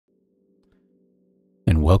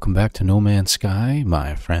welcome back to No Man's Sky,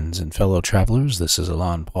 my friends and fellow travelers. This is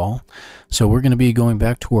ElanPaul. So we're going to be going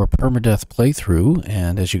back to our Permadeath playthrough,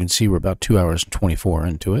 and as you can see, we're about 2 hours and 24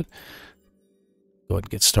 into it. Go ahead and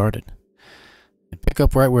get started. And pick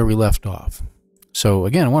up right where we left off. So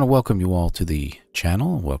again, I want to welcome you all to the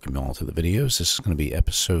channel, welcome you all to the videos. This is going to be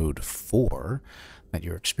episode 4 that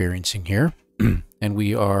you're experiencing here. And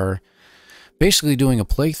we are basically doing a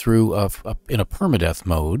playthrough of in a permadeath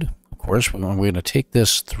mode. Of course, we're going to take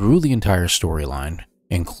this through the entire storyline,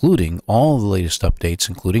 including all the latest updates,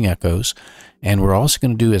 including echoes, and we're also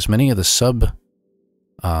going to do as many of the sub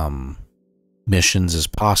missions as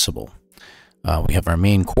possible. We have our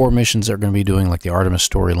main core missions that we're going to be doing, like the Artemis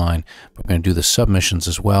storyline. We're going to do the sub-missions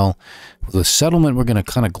as well. The settlement, we're going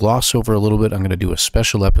to kind of gloss over a little bit. I'm going to do a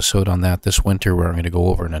special episode on that this winter where I'm going to go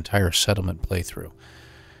over an entire settlement playthrough.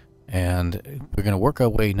 And we're going to work our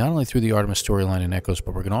way not only through the Artemis storyline and echoes,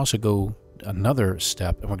 but we're going to also go another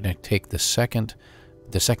step, and we're going to take the second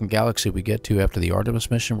galaxy we get to after the Artemis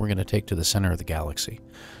mission, we're going to take to the center of the galaxy.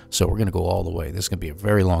 So we're going to go all the way. This is going to be a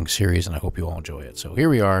very long series, and I hope you all enjoy it. So here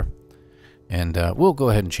we are. And we'll go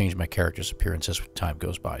ahead and change my character's appearance as time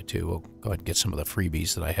goes by, too. We'll go ahead and get some of the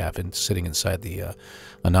freebies that I have sitting inside the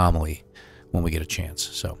anomaly when we get a chance.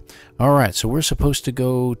 So, all right, so we're supposed to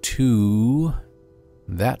go to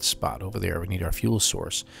that spot over there. We need our fuel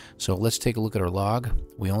source. So let's take a look at our log.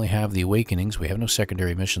 We only have the awakenings. We have no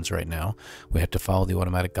secondary missions right now. We have to follow the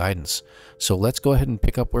automatic guidance. So let's go ahead and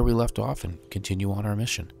pick up where we left off and continue on our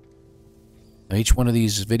mission. Now, each one of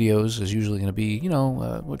these videos is usually going to be,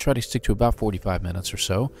 we'll try to stick to about 45 minutes or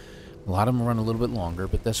so. A lot of them run a little bit longer,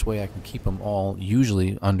 but this way I can keep them all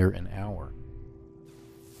usually under an hour.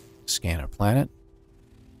 Scan our planet.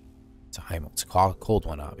 It's a cold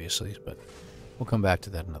one, obviously, but we'll come back to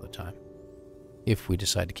that another time if we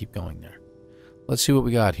decide to keep going there. Let's see what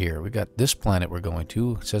we got here. We got this planet we're going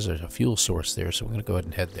to. It says there's a fuel source there, so we're going to go ahead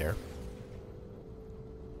and head there.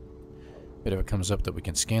 If it ever comes up that we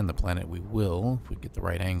can scan the planet, we will, if we get the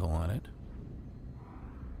right angle on it.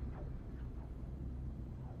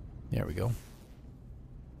 There we go.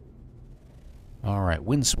 Alright,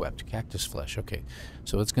 windswept, cactus flesh. Okay,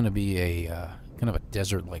 so it's going to be a kind of a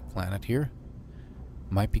desert-like planet here.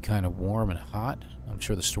 Might be kind of warm and hot. I'm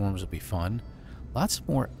sure the storms will be fun. Lots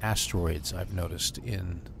more asteroids I've noticed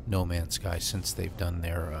in No Man's Sky since they've done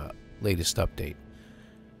their latest update.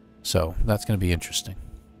 So that's going to be interesting.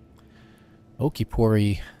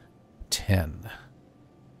 Okipori 10.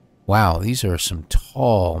 Wow, these are some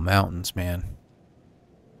tall mountains, man.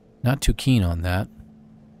 Not too keen on that.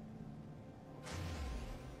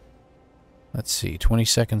 Let's see, 20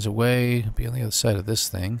 seconds away. Be on the other side of this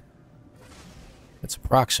thing. It's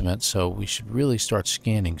approximate, so we should really start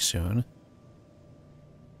scanning soon.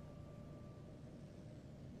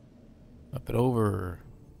 Up and over.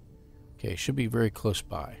 Okay, should be very close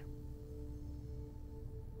by.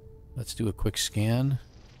 Let's do a quick scan.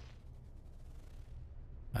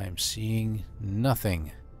 I am seeing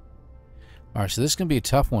nothing. Alright, so this is going to be a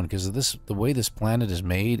tough one because of the way this planet is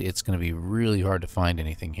made, it's going to be really hard to find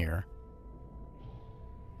anything here.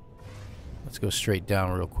 Let's go straight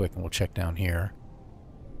down real quick and we'll check down here.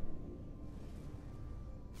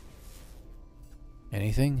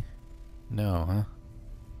 Anything? No,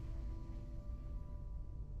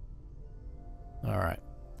 huh? Alright.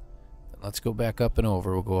 Let's go back up and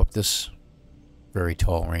over. We'll go up this very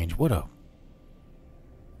tall range. What a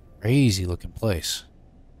crazy looking place.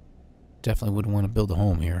 Definitely wouldn't want to build a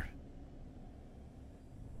home here.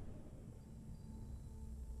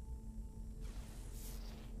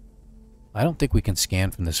 I don't think we can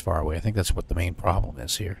scan from this far away. I think that's what the main problem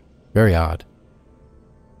is here. Very odd.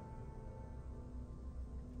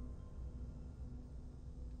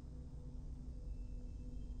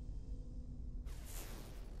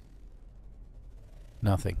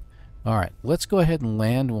 Nothing. Alright, let's go ahead and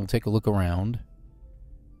land. We'll take a look around.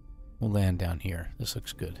 We'll land down here. This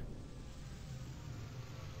looks good.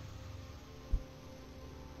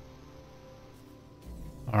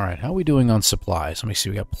 Alright, how are we doing on supplies? Let me see.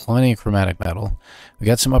 We got plenty of chromatic metal. We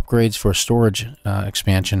got some upgrades for storage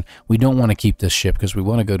expansion. We don't want to keep this ship because we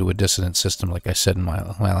want to go to a dissident system, like I said in my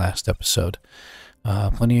last episode.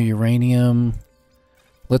 Plenty of uranium.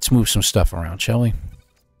 Let's move some stuff around, shall we?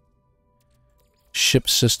 Ship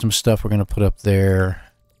system stuff we're going to put up there.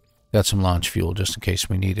 Got some launch fuel just in case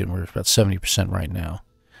we need it. We're about 70% right now.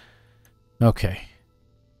 Okay.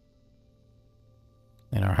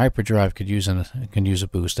 And our hyperdrive can use a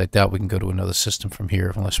boost. I doubt we can go to another system from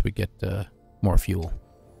here unless we get more fuel.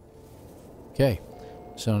 Okay.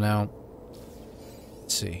 So now,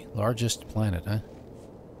 let's see. Largest planet, huh?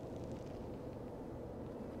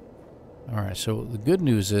 Alright, so the good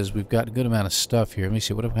news is we've got a good amount of stuff here. Let me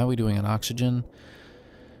see, how are we doing on oxygen?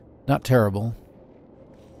 Not terrible.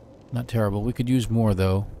 Not terrible. We could use more,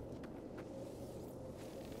 though.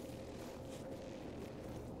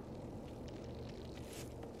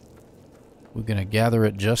 We're going to gather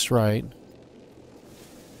it just right.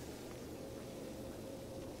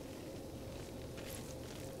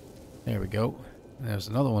 There we go. There's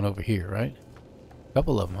another one over here, right? A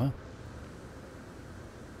couple of them, huh?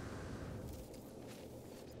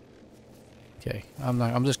 Okay,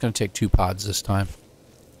 I'm just going to take 2 pods this time.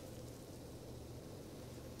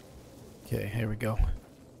 Okay, here we go.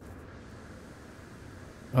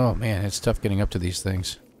 Oh man, it's tough getting up to these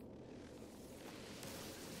things.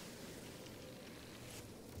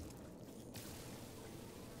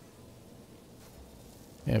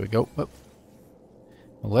 There we go. Oh.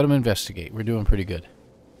 We'll let them investigate. We're doing pretty good.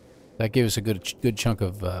 That gave us a good chunk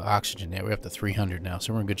of oxygen there. We're up to 300 now,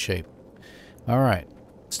 so we're in good shape. Alright,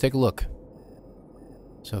 let's take a look.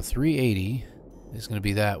 So 380 is going to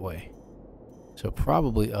be that way. So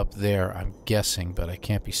probably up there, I'm guessing, but I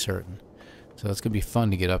can't be certain. So it's going to be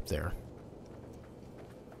fun to get up there.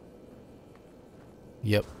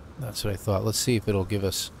 Yep, that's what I thought. Let's see if it'll give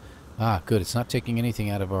us... Ah, good. It's not taking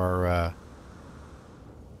anything out of our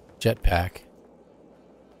jetpack.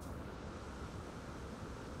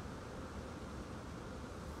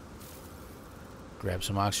 Grab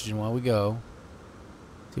some oxygen while we go.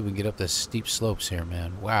 See if we can get up the steep slopes here,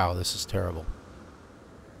 man. Wow, this is terrible.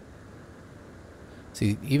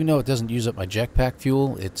 See, even though it doesn't use up my jetpack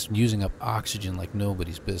fuel, it's using up oxygen like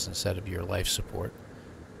nobody's business out of your life support.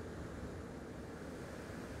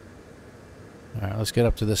 Alright, let's get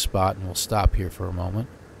up to this spot and we'll stop here for a moment.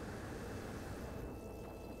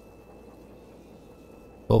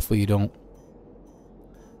 Hopefully you don't...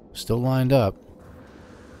 Still lined up.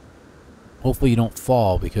 Hopefully you don't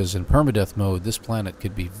fall, because in permadeath mode, this planet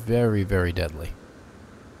could be very, very deadly.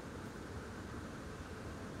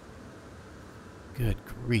 Good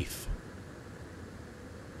grief.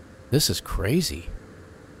 This is crazy.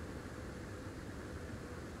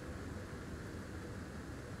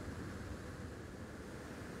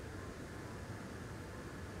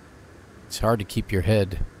 It's hard to keep your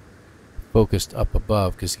head focused up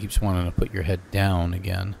above because it keeps wanting to put your head down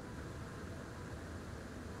again.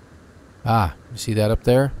 Ah, you see that up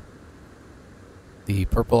there? The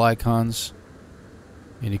purple icons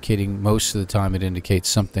indicating, most of the time it indicates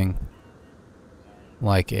something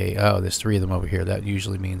like a... Oh, there's 3 of them over here. That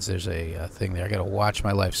usually means there's a thing there. I gotta watch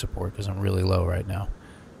my life support because I'm really low right now.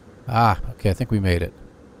 Ah, okay, I think we made it.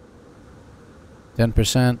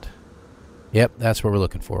 10%. Yep, that's what we're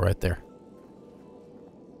looking for right there.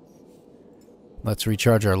 Let's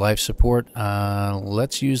recharge our life support.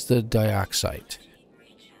 Let's use the dioxide.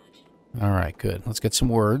 Alright, good. Let's get some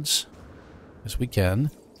words, as we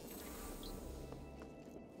can.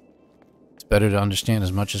 It's better to understand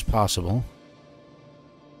as much as possible.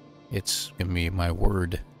 It's giving me my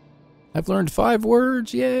word. I've learned 5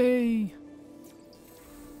 words! Yay!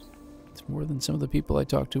 It's more than some of the people I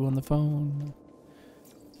talk to on the phone.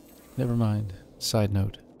 Never mind. Side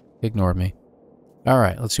note. Ignore me.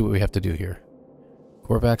 Alright, let's see what we have to do here.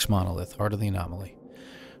 Korvax monolith, heart of the anomaly.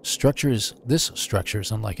 This structure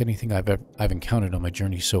is unlike anything I've encountered on my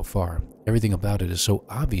journey so far. Everything about it is so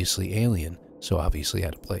obviously alien, so obviously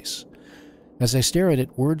out of place. As I stare at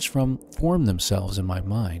it, words form themselves in my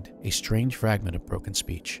mind, a strange fragment of broken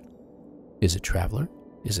speech. Is it traveler?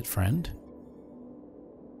 Is it friend?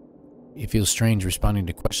 It feels strange responding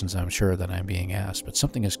to questions I'm sure that I'm being asked, but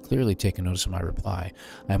something has clearly taken notice of my reply.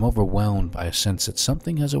 I am overwhelmed by a sense that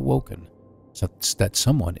something has awoken, that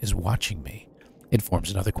someone is watching me. It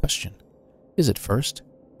forms another question. Is it first?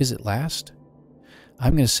 Is it last?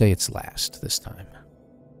 I'm going to say it's last this time.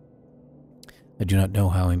 I do not know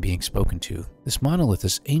how I'm being spoken to. This monolith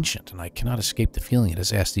is ancient, and I cannot escape the feeling it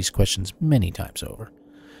has asked these questions many times over.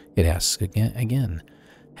 It asks again,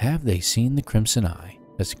 have they seen the Crimson Eye?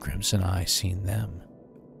 Has the Crimson Eye seen them?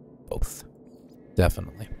 Both.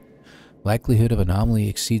 Definitely. Likelihood of anomaly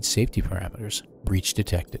exceeds safety parameters. Breach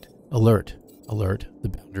detected. Alert. Alert. The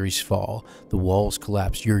boundaries fall. The walls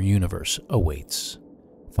collapse. Your universe awaits.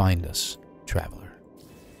 Find us, traveler.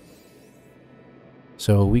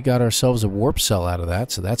 So we got ourselves a warp cell out of that,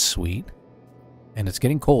 so that's sweet. And it's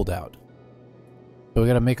getting cold out. So we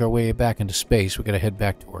got to make our way back into space. We got to head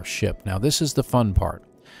back to our ship. Now this is the fun part.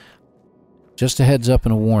 Just a heads up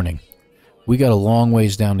and a warning. We got a long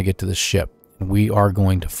ways down to get to this ship, and we are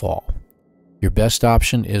going to fall. Your best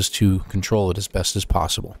option is to control it as best as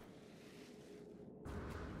possible.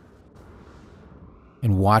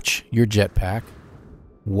 And watch your jetpack.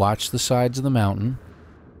 Watch the sides of the mountain.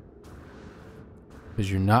 because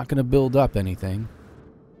you're not going to build up anything.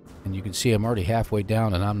 And you can see I'm already halfway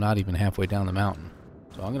down, and I'm not even halfway down the mountain.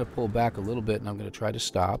 So I'm going to pull back a little bit, and I'm going to try to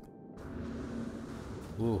stop.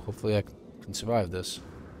 Ooh, hopefully I can survive this.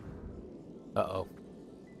 Uh-oh.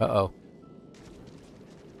 Uh-oh.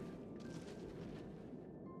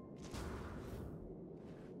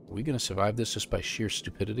 Are we going to survive this just by sheer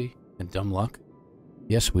stupidity and dumb luck?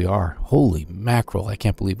 Yes, we are. Holy mackerel, I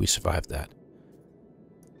can't believe we survived that.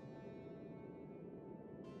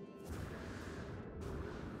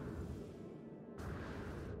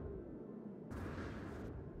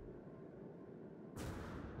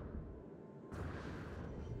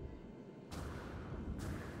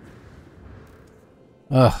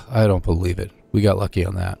 Ugh, I don't believe it. We got lucky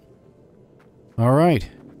on that. Alright,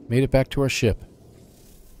 made it back to our ship.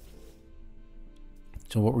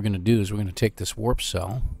 So what we're going to do is we're going to take this warp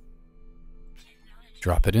cell,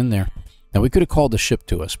 drop it in there. Now we could have called the ship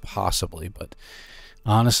to us, possibly, but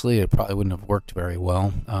honestly it probably wouldn't have worked very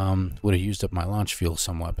well. Would have used up my launch fuel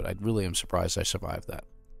somewhat, but I really am surprised I survived that.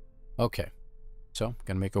 Okay, so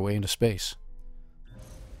going to make our way into space.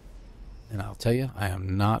 And I'll tell you, I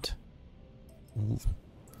am not going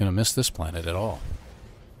to miss this planet at all.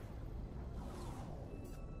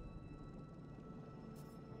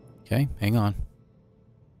 Okay, hang on.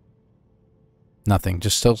 Nothing,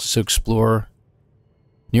 just still to explore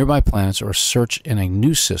nearby planets or search in a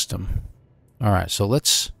new system. Alright, so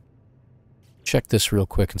let's check this real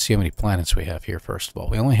quick and see how many planets we have here first of all.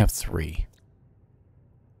 We only have 3.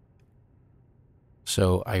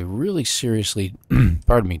 So I really seriously,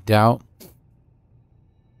 pardon me, doubt,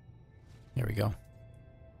 there we go,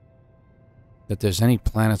 that there's any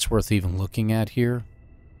planets worth even looking at here.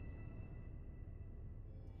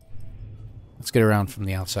 Let's get around from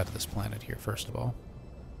the outside of this planet here, first of all.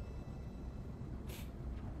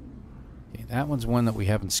 Okay, that one's one that we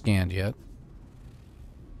haven't scanned yet.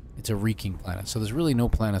 It's a reeking planet, so there's really no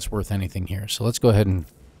planets worth anything here. So let's go ahead and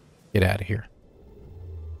get out of here.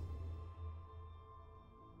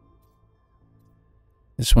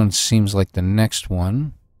 This one seems like the next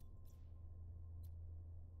one.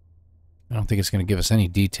 I don't think it's going to give us any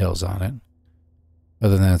details on it,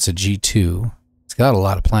 other than it's a G2. It's got a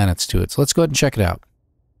lot of planets to it, so let's go ahead and check it out.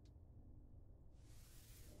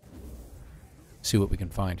 See what we can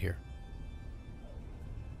find here.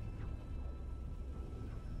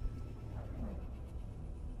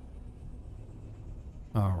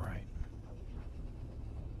 All right.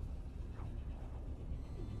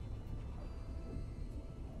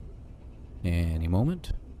 Any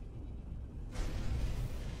moment.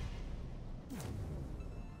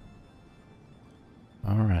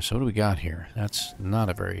 Alright, so what do we got here? That's not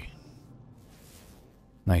a very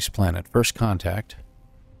nice planet. First contact.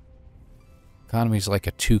 Economy's like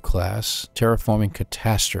a 2 class. Terraforming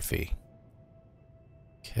catastrophe.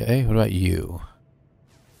 Okay, what about you?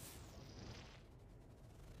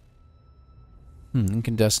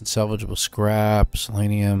 Incandescent salvageable scrap,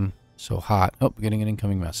 selenium, so hot. Oh, getting an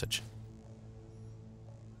incoming message.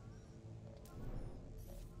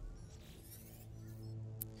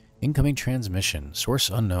 Incoming transmission. Source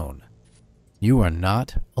unknown. You are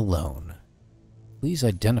not alone. Please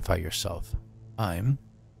identify yourself. I'm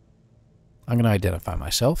going to identify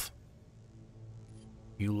myself.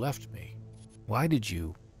 You left me. Why did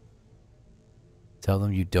you? Tell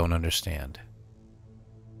them you don't understand.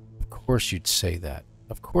 Of course you'd say that.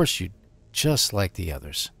 Of course you'd, just like the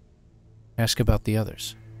others. Ask about the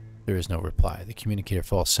others. There is no reply. The communicator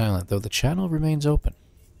falls silent, though the channel remains open.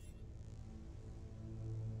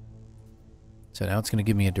 So now it's going to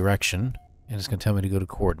give me a direction, and it's going to tell me to go to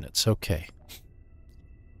coordinates. Okay.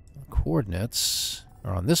 The coordinates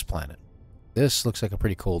are on this planet. This looks like a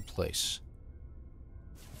pretty cold place.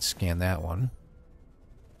 Let's scan that one.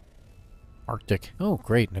 Arctic. Oh,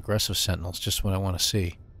 great. An aggressive Sentinel's just what I want to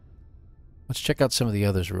see. Let's check out some of the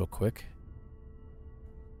others real quick.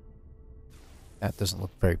 That doesn't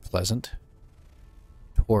look very pleasant.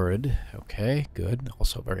 Torrid. Okay, good.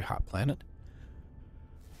 Also a very hot planet.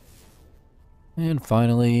 And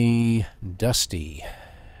finally, Dusty.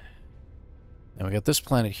 Now we got this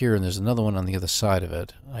planet here, and there's another one on the other side of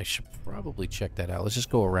it. I should probably check that out. Let's just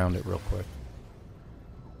go around it real quick.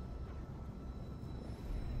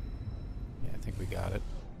 Yeah, I think we got it.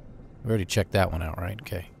 We already checked that one out, right?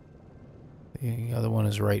 Okay. The other one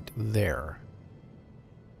is right there.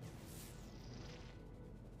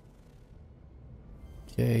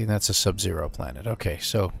 Okay, that's a Sub-Zero planet. Okay,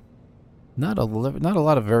 so not a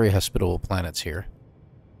lot of very hospitable planets here.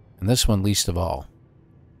 And this one least of all.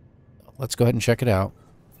 Let's go ahead and check it out.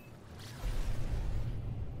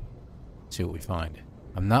 See what we find.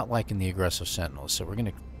 I'm not liking the aggressive Sentinels, so we're going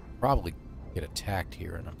to probably get attacked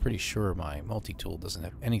here, and I'm pretty sure my multi-tool doesn't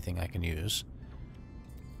have anything I can use.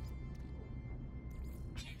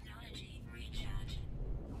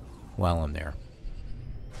 While I'm there.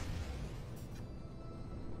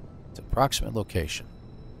 It's approximate location.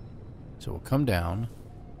 So we'll come down.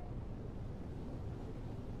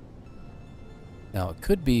 Now it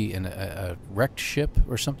could be a wrecked ship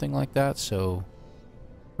or something like that, so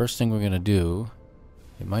first thing we're going to do,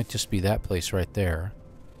 it might just be that place right there.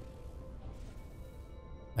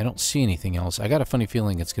 I don't see anything else. I got a funny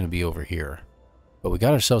feeling it's going to be over here. But we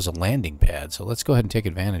got ourselves a landing pad, so let's go ahead and take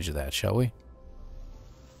advantage of that, shall we?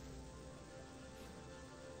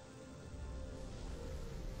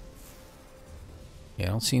 Yeah, I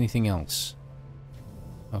don't see anything else.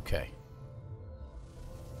 Okay.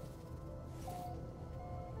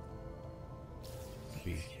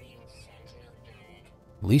 Be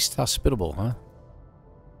least hospitable, huh?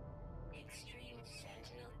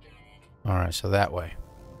 Alright, so that way.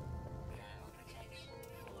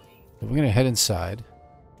 We're going to head inside.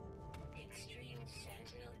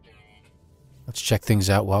 Let's check things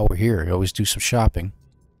out while we're here. We always do some shopping.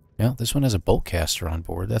 Yeah, this one has a bolt caster on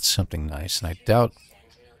board. That's something nice. And I doubt...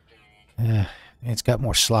 it's got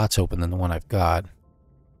more slots open than the one I've got.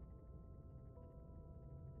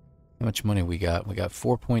 How much money we got? We got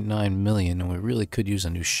 4.9 million, and we really could use a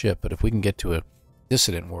new ship. But if we can get to a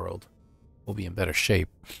dissident world, we'll be in better shape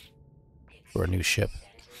for a new ship.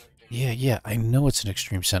 Yeah, I know it's an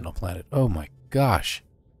extreme Sentinel planet. Oh my gosh.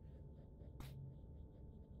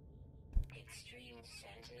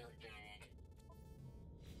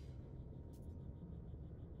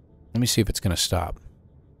 Let me see if it's going to stop.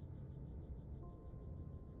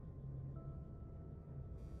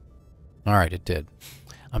 Alright, it did.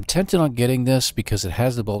 I'm tempted on getting this because it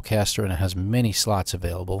has the bolt caster and it has many slots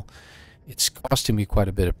available. It's costing me quite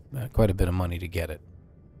a bit of money to get it.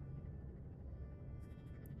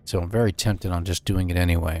 So I'm very tempted on just doing it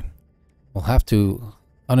anyway. We'll have to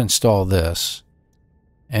uninstall this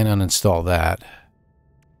and uninstall that.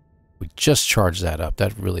 We just charged that up.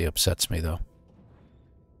 That really upsets me, though.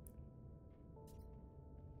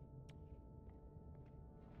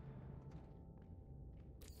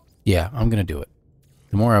 Yeah, I'm going to do it.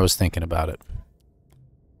 The more I was thinking about it.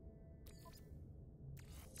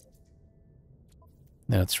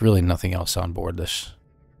 Now, it's really nothing else on board this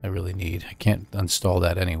I really need. I can't install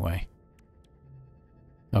that anyway.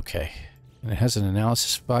 Okay. And it has an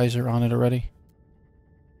analysis visor on it already?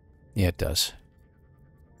 Yeah, it does.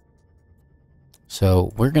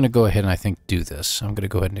 So we're going to go ahead and I think do this. I'm going to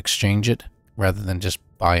go ahead and exchange it rather than just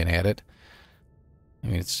buy and add it. I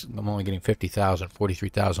mean, I'm only getting 50,000,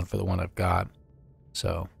 43,000 for the one I've got.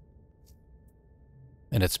 So,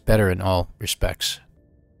 and it's better in all respects.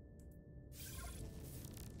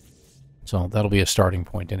 So that'll be a starting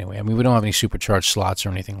point anyway. I mean, we don't have any supercharged slots or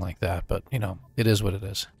anything like that, but, you know, it is what it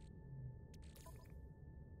is.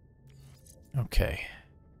 Okay.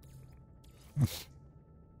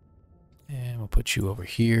 And we'll put you over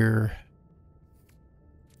here.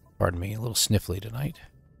 Pardon me, a little sniffly tonight.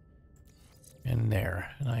 And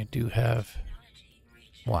there. And I do have...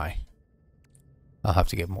 Why? I'll have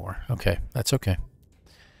to get more. Okay, that's okay.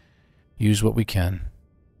 Use what we can.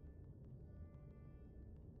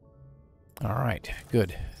 Alright,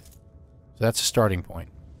 good. So that's a starting point.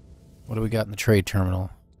 What do we got in the trade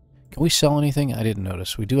terminal? Can we sell anything? I didn't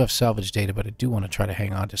notice. We do have salvage data, but I do want to try to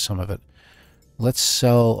hang on to some of it. Let's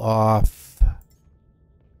sell off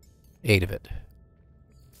 8 of it.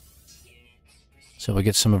 So we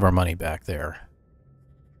get some of our money back there.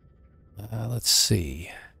 Let's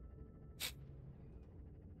see.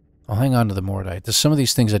 I'll hang on to the Mordite. There's some of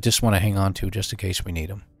these things I just want to hang on to just in case we need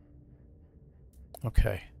them.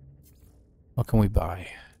 Okay. What can we buy?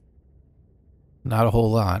 Not a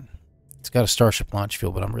whole lot. It's got a Starship launch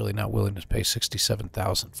fuel, but I'm really not willing to pay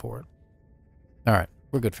 67,000 for it. Alright,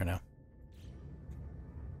 we're good for now.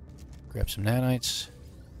 Grab some nanites.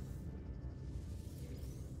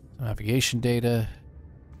 Some navigation data.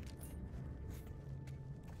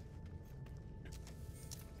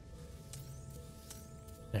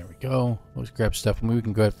 There we go. Let's grab stuff. I mean, we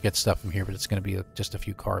can go get stuff from here, but it's going to be just a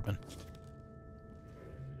few carbon.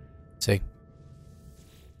 See?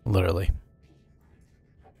 Literally.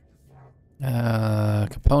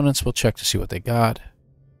 Components, we'll check to see what they got.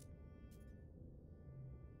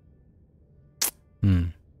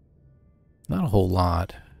 Not a whole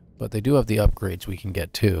lot, but they do have the upgrades we can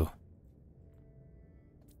get too.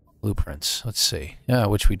 Blueprints, let's see. Yeah,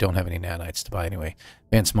 which we don't have any nanites to buy anyway.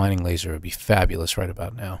 Advanced mining laser would be fabulous right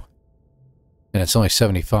about now. And it's only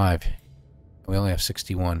 75. We only have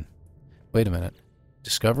 61. Wait a minute.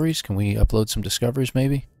 Discoveries? Can we upload some discoveries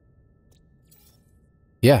maybe?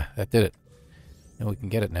 Yeah, that did it. And we can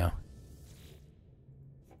get it now.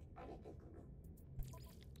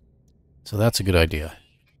 So that's a good idea.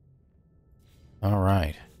 All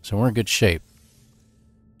right. So we're in good shape.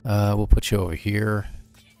 We'll put you over here.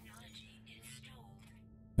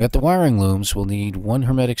 We got the wiring looms. We'll need 1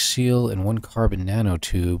 hermetic seal and 1 carbon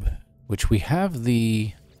nanotube, which we have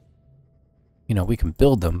the... You know, we can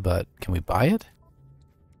build them, but can we buy it?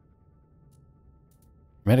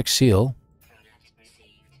 Hermetic seal.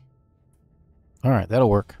 All right, that'll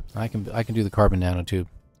work. I can do the carbon nanotube.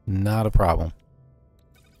 Not a problem.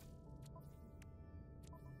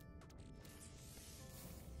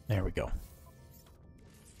 There we go.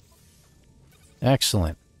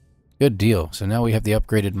 Excellent. Good deal. So now we have the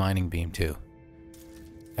upgraded mining beam too.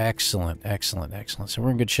 Excellent, excellent, excellent. So we're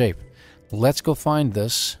in good shape. Let's go find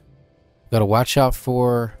this. Got to watch out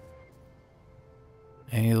for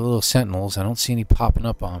any of the little sentinels. I don't see any popping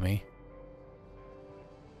up on me.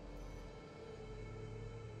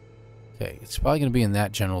 Okay, it's probably going to be in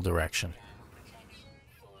that general direction.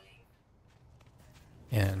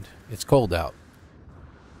 And it's cold out.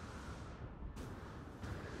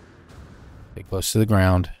 Stay close to the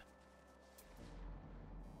ground.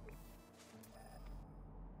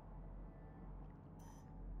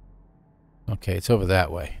 Okay, it's over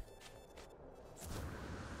that way.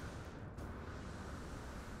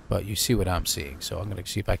 But you see what I'm seeing, so I'm going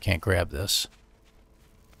to see if I can't grab this.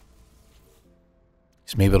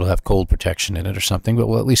 So maybe it'll have cold protection in it or something, but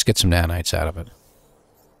we'll at least get some nanites out of it.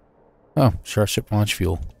 Oh, Starship launch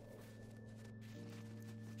fuel.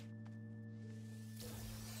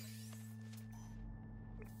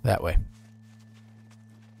 That way.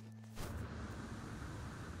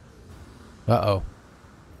 Uh-oh.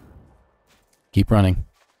 Keep running.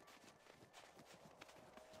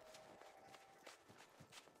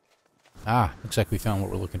 Ah, looks like we found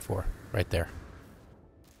what we're looking for. Right there.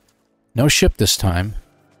 No ship this time.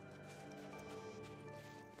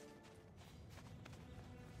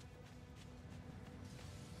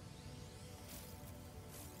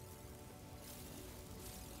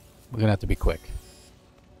 We're gonna have to be quick.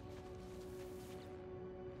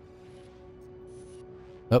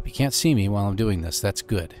 Oh, you can't see me while I'm doing this. That's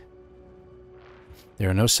good. There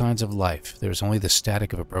are no signs of life. There is only the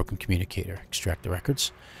static of a broken communicator. Extract the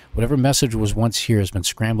records. Whatever message was once here has been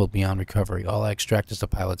scrambled beyond recovery. All I extract is the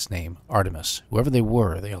pilot's name, Artemis. Whoever they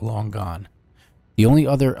were, they are long gone. The only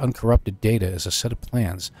other uncorrupted data is a set of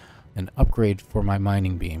plans, an upgrade for my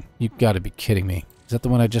mining beam. You've got to be kidding me. Is that the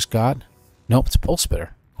one I just got? Nope, it's a pulse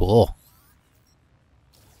spitter. Cool.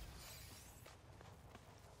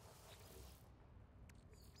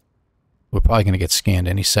 We're probably going to get scanned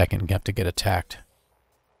any second and have to get attacked.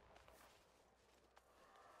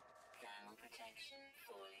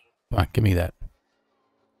 Come on, give me that.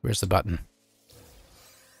 Where's the button?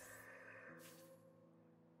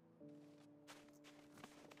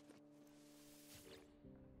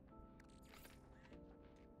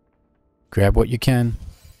 Grab what you can.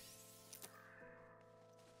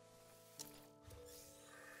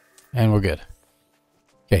 And we're good.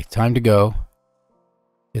 Okay, time to go.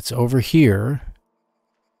 It's over here.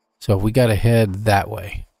 So we got to head that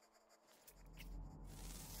way.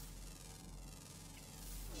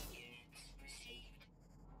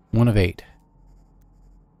 One of 8.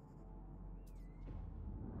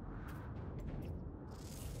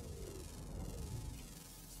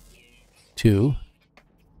 Two.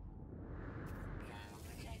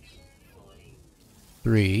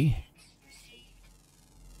 3.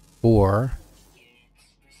 4.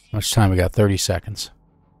 How much time we got? 30 seconds.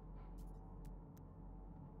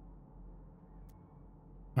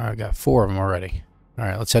 All right, I got 4 of them already. All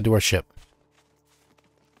right, let's head to our ship.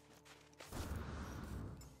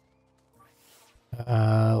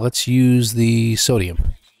 Let's use the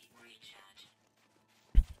sodium.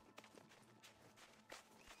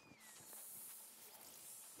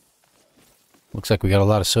 Looks like we got a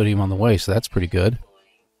lot of sodium on the way, so that's pretty good.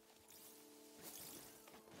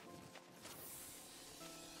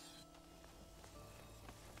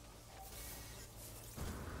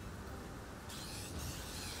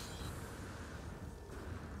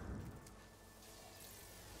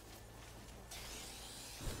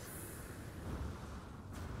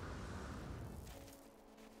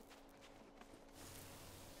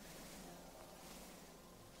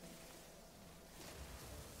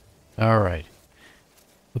 All right.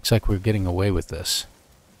 Looks like we're getting away with this.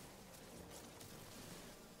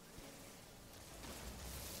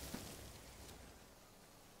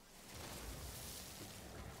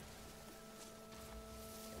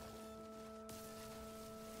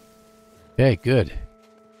 Okay, good.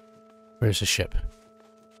 Where's the ship?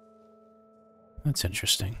 That's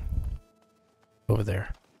interesting. Over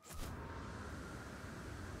there.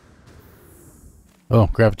 Oh,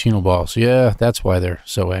 gravitational balls. Yeah, that's why they're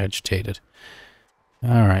so agitated.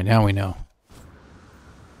 Alright, now we know.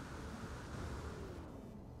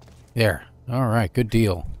 There. Alright, good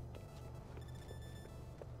deal.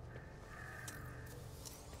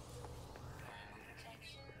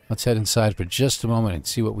 Let's head inside for just a moment and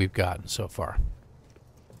see what we've gotten so far.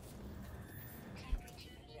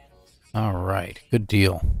 Alright, good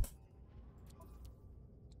deal.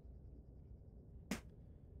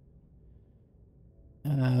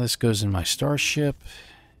 This goes in my starship.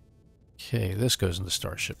 Okay, this goes in the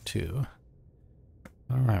starship too.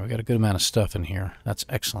 Alright, we got a good amount of stuff in here. That's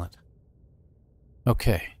excellent.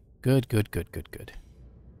 Okay, good.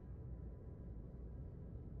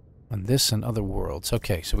 On this and other worlds.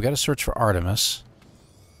 Okay, so we got to search for Artemis.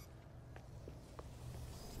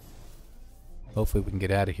 Hopefully we can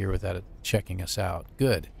get out of here without it checking us out.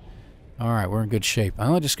 Good. Alright, we're in good shape. I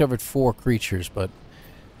only discovered 4 creatures, but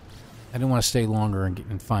I didn't want to stay longer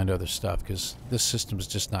and find other stuff, because this system is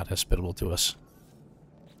just not hospitable to us.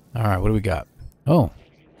 Alright, what do we got? Oh,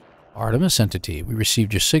 Artemis entity. We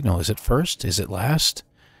received your signal. Is it first? Is it last?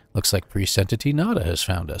 Looks like priest entity Nada has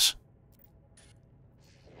found us.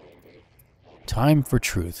 Time for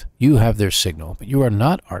truth. You have their signal, but you are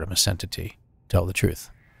not Artemis entity. Tell the truth.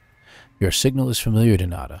 Your signal is familiar to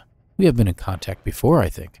Nada. We have been in contact before, I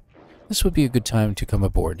think. This would be a good time to come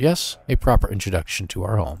aboard. Yes, a proper introduction to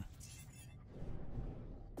our home.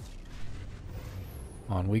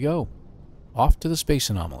 On we go. Off to the space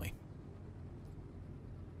anomaly.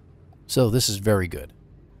 So this is very good.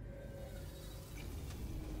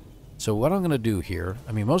 So what I'm going to do here,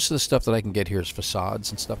 I mean, most of the stuff that I can get here is facades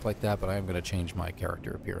and stuff like that, but I am going to change my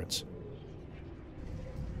character appearance.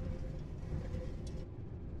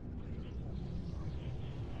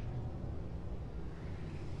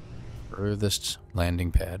 Furthest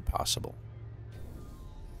landing pad possible.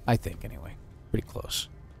 I think, anyway. Pretty close.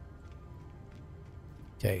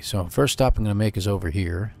 Okay, so first stop I'm going to make is over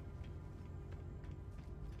here.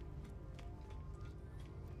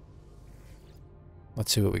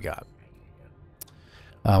 Let's see what we got.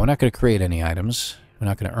 We're not going to create any items. We're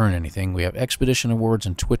not going to earn anything. We have Expedition Awards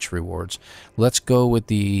and Twitch Rewards. Let's go with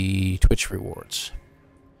the Twitch Rewards.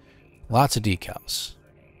 Lots of decals.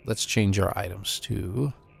 Let's change our items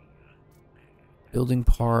to building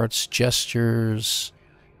parts, gestures,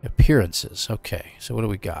 appearances. Okay, so what do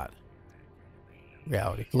we got?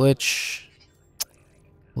 Reality glitch.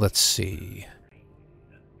 Let's see.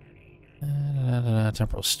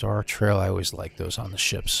 Temporal Star Trail. I always like those on the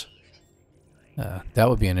ships. That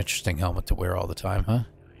would be an interesting helmet to wear all the time, huh?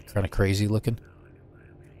 Kind of crazy looking.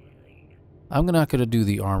 I'm not going to do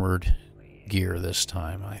the armored gear this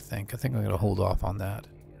time, I think. I'm going to hold off on that.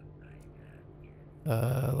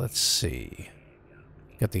 Let's see.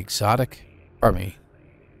 Got the exotic, pardon me,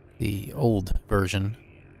 the old version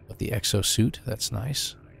of the exosuit. That's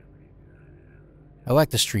nice. I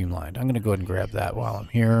like the streamlined. I'm going to go ahead and grab that while I'm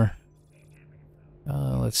here.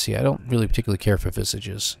 Let's see. I don't really particularly care for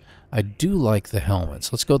visages. I do like the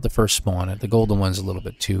helmets. Let's go with the first spawn. The golden one's a little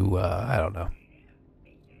bit too, I don't know,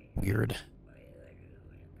 weird.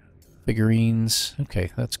 Figurines.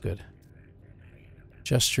 Okay, that's good.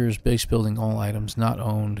 Gestures, base building, all items not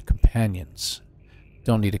owned, companions.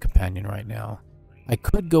 Don't need a companion right now. I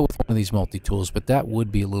could go with one of these multi-tools, but that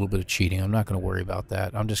would be a little bit of cheating. I'm not going to worry about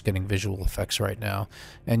that. I'm just getting visual effects right now.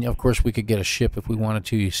 And, of course, we could get a ship if we wanted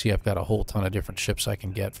to. You see, I've got a whole ton of different ships I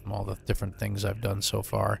can get from all the different things I've done so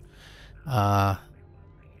far.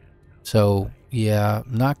 So, yeah,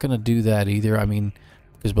 I'm not going to do that either. I mean,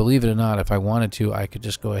 because believe it or not, if I wanted to, I could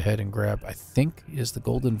just go ahead and grab, I think, is the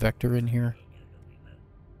Golden Vector in here?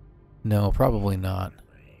 No, probably not.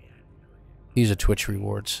 These are Twitch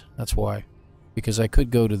rewards. That's why. Because I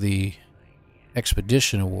could go to the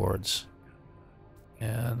Expedition Awards.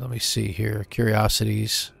 And let me see here.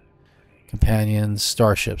 Curiosities, companions,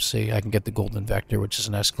 starships. See, I can get the Golden Vector, which is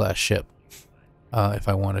an S-class ship, if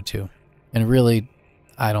I wanted to. And really,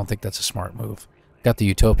 I don't think that's a smart move. Got the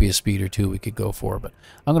Utopia Speeder, too, we could go for, but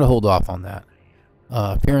I'm going to hold off on that.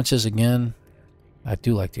 Appearances, again, I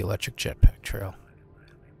do like the electric jetpack trail.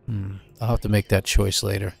 I'll have to make that choice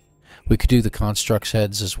later. We could do the constructs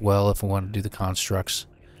heads as well if we want to do the constructs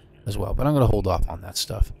as well. But I'm going to hold off on that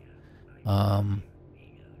stuff. Oh,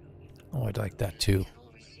 I'd like that too.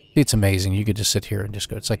 It's amazing. You could just sit here and just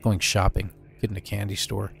go. It's like going shopping, getting a candy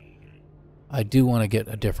store. I do want to get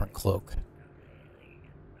a different cloak.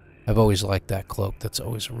 I've always liked that cloak. That's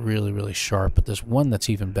always really, really sharp. But there's one that's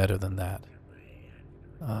even better than that.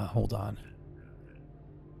 Hold on.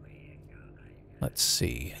 Let's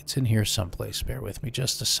see. It's in here someplace. Bear with me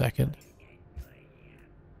just a second.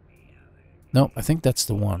 Nope, I think that's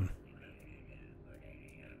the one.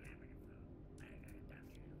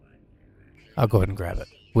 I'll go ahead and grab it.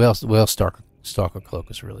 Whale Stalker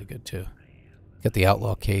Cloak is really good too. Get the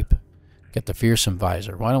Outlaw Cape. Get the Fearsome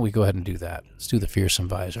Visor. Why don't we go ahead and do that? Let's do the Fearsome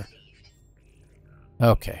Visor.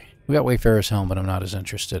 Okay. We got Wayfarer's Helm, but I'm not as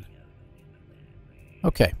interested.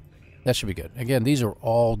 Okay. That should be good. Again, these are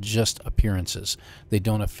all just appearances. They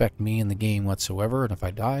don't affect me in the game whatsoever, and if I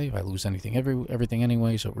die, I lose everything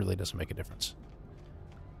anyway, so it really doesn't make a difference.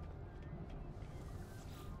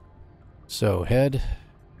 So, head.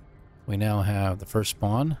 We now have the first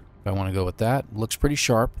spawn. If I want to go with that, looks pretty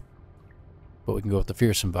sharp. But we can go with the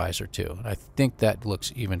Fearsome Visor too. And I think that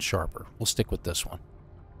looks even sharper. We'll stick with this one.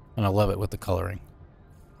 And I love it with the coloring.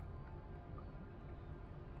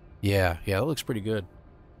 Yeah, that looks pretty good.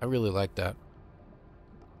 I really like that.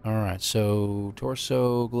 Alright, so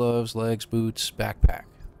torso, gloves, legs, boots, backpack.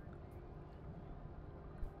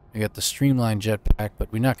 I got the streamlined jetpack,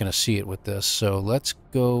 but we're not going to see it with this. So let's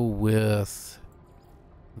go with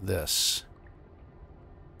this.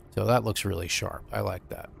 So that looks really sharp. I like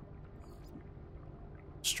that.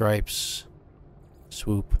 Stripes,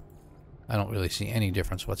 swoop. I don't really see any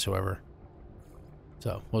difference whatsoever.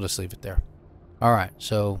 So we'll just leave it there. Alright,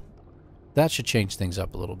 so that should change things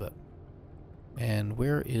up a little bit. And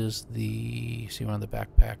where is the... see one on the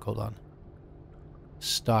backpack? Hold on.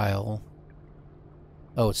 Style.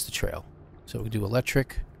 Oh, it's the trail. So we do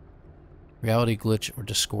electric, reality glitch, or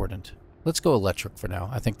discordant. Let's go electric for now.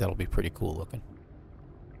 I think that'll be pretty cool looking.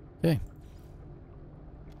 Okay.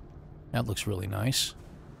 That looks really nice.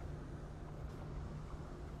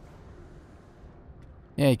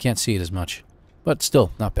 Yeah, you can't see it as much. But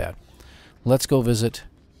still, not bad. Let's go visit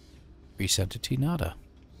Priest Entity Nada.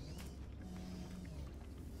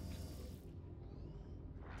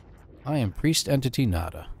 I am Priest Entity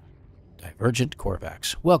Nada, Divergent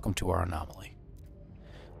Korvax. Welcome to our anomaly.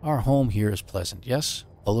 Our home here is pleasant, yes?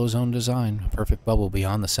 Polo's own design, a perfect bubble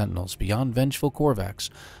beyond the Sentinels, beyond vengeful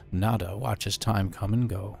Korvax. Nada watches time come and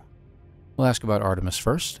go. We'll ask about Artemis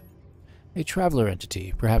first. A traveler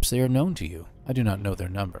entity. Perhaps they are known to you. I do not know their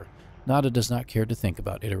number. Nada does not care to think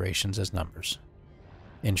about iterations as numbers.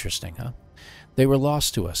 Interesting, huh? They were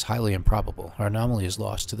lost to us, highly improbable. Our anomaly is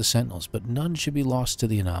lost to the Sentinels, but none should be lost to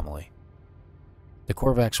the anomaly. The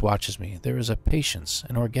Korvax watches me. There is a patience,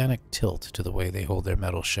 an organic tilt to the way they hold their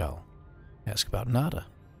metal shell. Ask about Nada.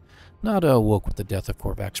 Nada awoke with the death of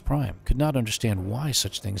Korvax Prime, could not understand why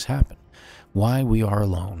such things happen, why we are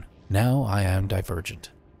alone. Now I am divergent.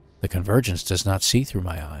 The convergence does not see through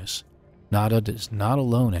my eyes. Nada is not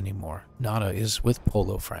alone anymore. Nada is with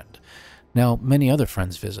Polo Friend. Now many other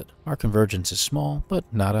friends visit. Our convergence is small, but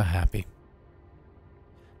Nada happy.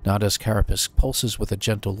 Nada's carapace pulses with a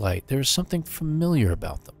gentle light. There is something familiar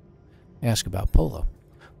about them. Ask about Polo.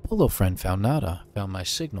 Polo Friend found Nada, found my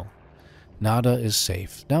signal. Nada is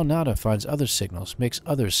safe. Now Nada finds other signals, makes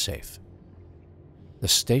others safe. The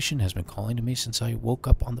station has been calling to me since I woke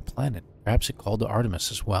up on the planet. Perhaps it called to Artemis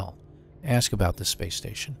as well. Ask about this space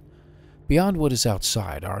station. Beyond what is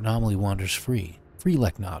outside, our anomaly wanders free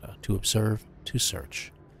like Nada, to observe, to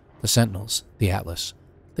search. The Sentinels, the Atlas,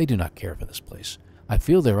 they do not care for this place. I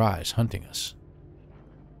feel their eyes hunting us.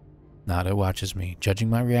 Nada watches me, judging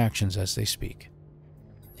my reactions as they speak.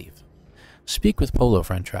 Leave. Speak with Polo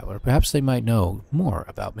Friend Traveler. Perhaps they might know more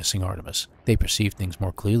about missing Artemis. They perceive things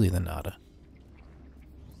more clearly than Nada.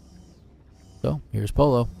 So, here's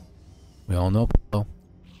Polo. We all know Polo.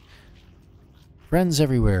 Friends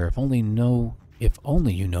everywhere, if only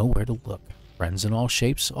you know where to look. Friends in all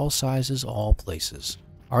shapes, all sizes, all places.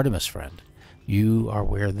 Artemis Friend, you are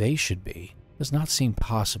where they should be. Does not seem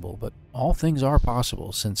possible, but all things are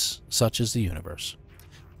possible, since such is the universe.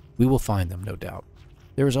 We will find them, no doubt.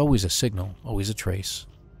 There is always a signal, always a trace.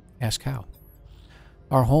 Ask how.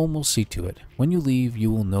 Our home will see to it. When you leave,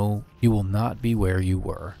 you will know you will not be where you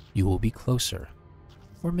were. You will be closer.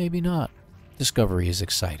 Or maybe not. Discovery is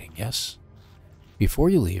exciting, yes?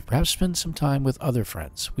 Before you leave, perhaps spend some time with other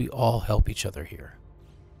friends. We all help each other here.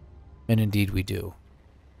 And indeed we do.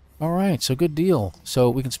 Alright, so good deal.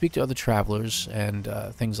 So we can speak to other travelers and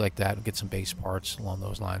things like that and get some base parts along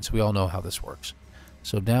those lines. We all know how this works.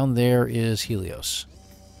 So down there is Helios.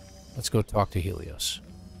 Let's go talk to Helios.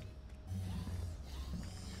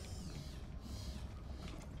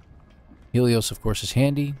 Helios, of course, is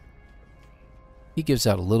handy. He gives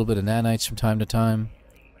out a little bit of nanites from time to time.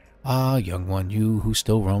 Ah, young one, you who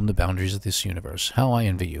still roam the boundaries of this universe, how I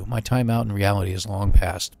envy you. My time out in reality is long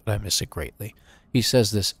past, but I miss it greatly. He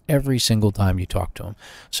says this every single time you talk to him,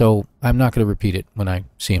 so I'm not going to repeat it when I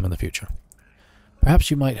see him in the future.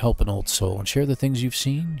 Perhaps you might help an old soul and share the things you've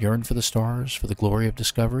seen, yearn for the stars, for the glory of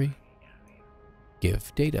discovery.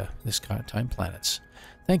 Give data, this time planets.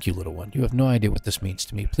 Thank you, little one. You have no idea what this means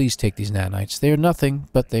to me. Please take these nanites. They are nothing,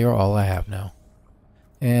 but they are all I have now.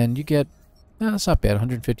 And you get, that's not bad,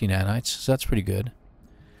 150 nanites, so that's pretty good.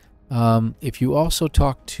 If you also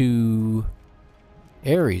talk to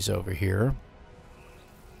Ares over here,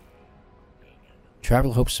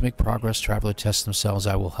 traveler hopes to make progress. Traveler tests themselves.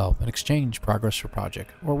 I will help. In exchange, progress for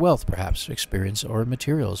project. Or wealth, perhaps. Experience or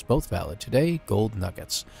materials. Both valid. Today, gold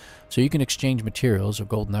nuggets. So you can exchange materials or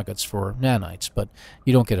gold nuggets for nanites, but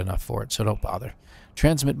you don't get enough for it, so don't bother.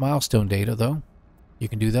 Transmit milestone data, though. You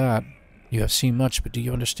can do that. You have seen much, but do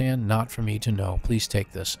you understand? Not for me to know. Please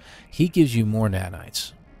take this. He gives you more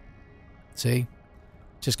nanites. See?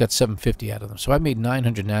 Just got 750 out of them. So I made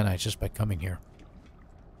 900 nanites just by coming here.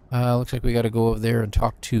 Looks like we got to go over there and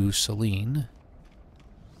talk to Celine.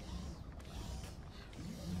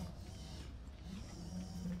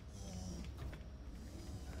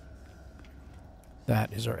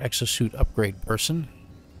 That is our exosuit upgrade person.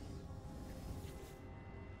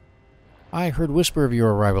 I heard whisper of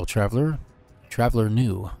your arrival, traveler. Traveler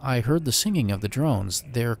new. I heard the singing of the drones.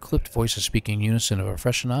 Their clipped voices speaking in unison of a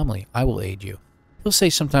fresh anomaly. I will aid you. He'll say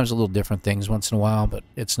sometimes a little different things once in a while, but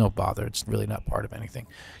it's no bother. It's really not part of anything.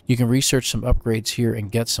 You can research some upgrades here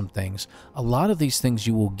and get some things. A lot of these things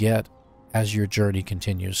you will get as your journey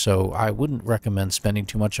continues, so I wouldn't recommend spending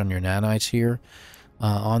too much on your nanites here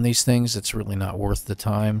on these things. It's really not worth the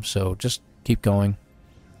time, so just keep going.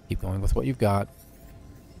 Keep going with what you've got.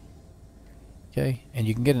 Okay, and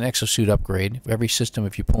you can get an exosuit upgrade. For every system,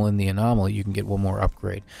 if you pull in the anomaly, you can get one more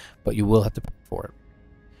upgrade, but you will have to pay for it.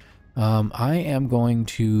 I am going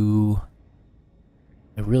to...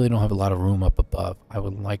 I really don't have a lot of room up above. I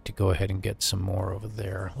would like to go ahead and get some more over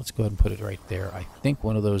there. Let's go ahead and put it right there. I think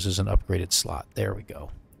one of those is an upgraded slot. There we go.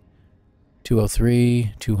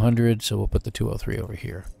 203, 200, so we'll put the 203 over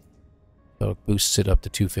here. So it boosts it up to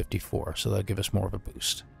 254, so that'll give us more of a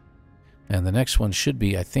boost. And the next one should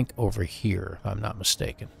be, I think, over here, if I'm not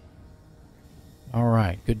mistaken.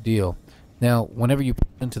 Alright, good deal. Now, whenever you put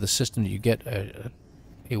into the system that you get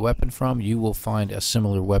a weapon from, you will find a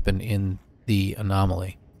similar weapon in the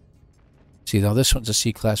anomaly. See, now this one's a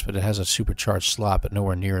C-class, but it has a supercharged slot, but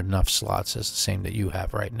nowhere near enough slots as the same that you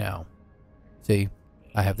have right now. See,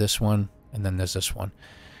 I have this one, and then there's this one.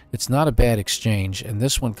 It's not a bad exchange, and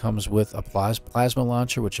this one comes with a plasma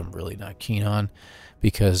launcher, which I'm really not keen on,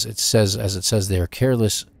 because it says, as it says there,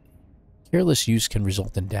 careless use can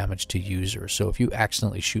result in damage to users. So if you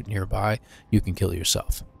accidentally shoot nearby, you can kill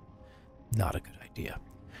yourself. Not a good idea.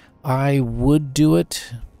 I would do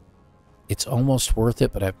it. It's almost worth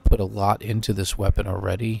it, but I've put a lot into this weapon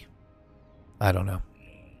already. I don't know.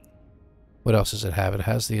 What else does it have? It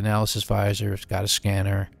has the analysis visor. It's got a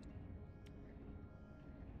scanner.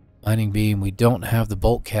 Mining beam. We don't have the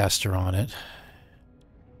bolt caster on it.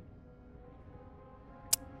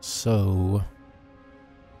 So,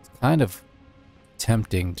 it's kind of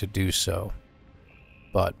tempting to do so.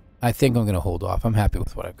 But I think I'm going to hold off. I'm happy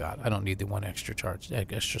with what I've got. I don't need the one extra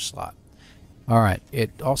slot. Alright,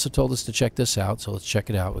 it also told us to check this out, so let's check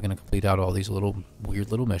it out. We're going to complete out all these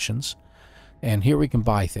weird little missions. And here we can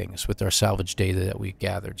buy things with our salvage data that we've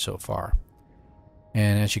gathered so far.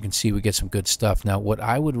 And as you can see, we get some good stuff. Now, what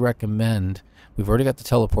I would recommend, we've already got the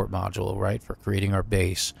teleport module, right, for creating our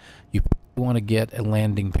base. You want to get a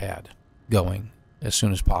landing pad going as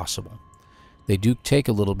soon as possible. They do take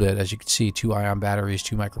a little bit, as you can see, 2 ion batteries,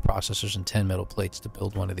 2 microprocessors, and 10 metal plates to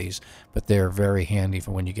build one of these, but they're very handy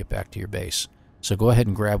for when you get back to your base. So go ahead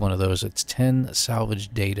and grab one of those. It's 10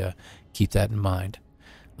 salvage data. Keep that in mind.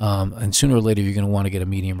 And sooner or later, you're going to want to get a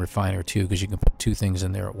medium refiner, too, because you can put 2 things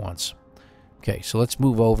in there at once. Okay, so let's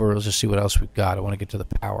move over. Let's just see what else we've got. I want to get to the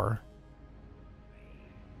power.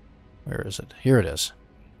 Where is it? Here it is.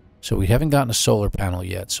 So we haven't gotten a solar panel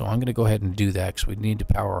yet, so I'm going to go ahead and do that because we need to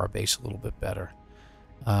power our base a little bit better.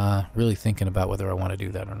 Really thinking about whether I want to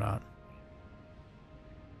do that or not.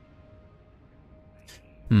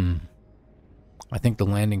 I think the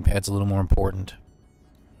landing pad's a little more important.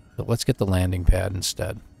 But let's get the landing pad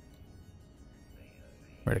instead.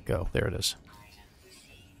 Where'd it go? There it is.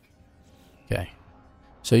 Okay.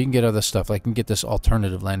 So you can get other stuff. I can get this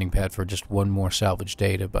alternative landing pad for just 1 more salvage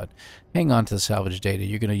data, but hang on to the salvage data.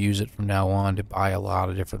 You're going to use it from now on to buy a lot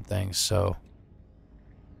of different things, so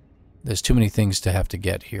there's too many things to have to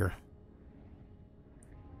get here.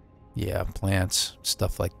 Yeah, plants,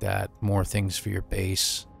 stuff like that. More things for your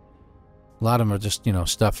base. A lot of them are just, you know,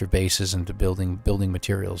 stuff for bases and to building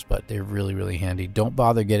materials, but they're really, really handy. Don't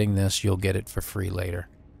bother getting this. You'll get it for free later.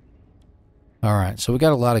 Alright, so we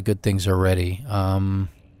got a lot of good things already. I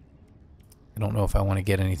don't know if I want to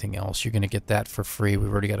get anything else. You're going to get that for free.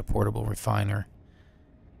 We've already got a portable refiner.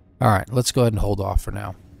 Alright, let's go ahead and hold off for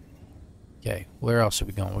now. Okay, where else are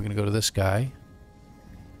we going? We're going to go to this guy.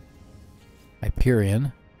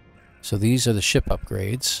 Hyperion. So these are the ship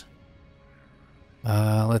upgrades.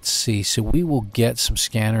 Let's see. So we will get some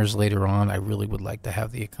scanners later on. I really would like to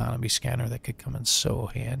have the economy scanner. That could come in so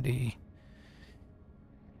handy.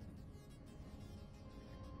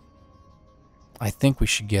 I think we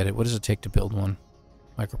should get it. What does it take to build one?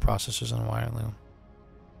 Microprocessors and wiring.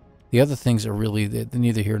 The other things are really they're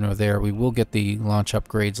neither here nor there. We will get the launch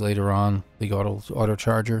upgrades later on, the auto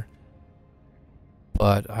charger.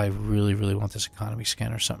 But I really, really want this economy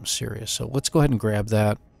scanner, something serious. So let's go ahead and grab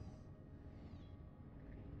that.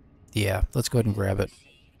 Yeah, let's go ahead and grab it.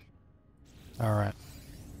 Alright.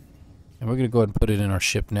 And we're going to go ahead and put it in our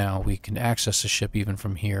ship now. We can access the ship even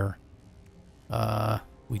from here.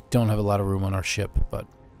 We don't have a lot of room on our ship, but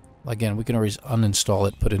again, we can always uninstall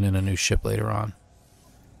it, put it in a new ship later on.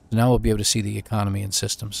 So now we'll be able to see the economy and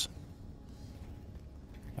systems.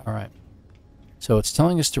 Alright. So it's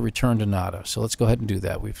telling us to return to Nada. So let's go ahead and do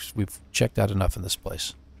that. We've checked out enough in this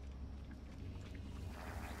place.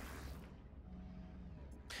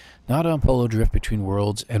 Nada and Polo drift between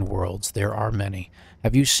worlds and worlds. There are many.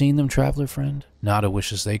 Have you seen them, traveler friend? Nada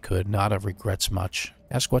wishes they could. Nada regrets much.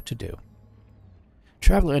 Ask what to do.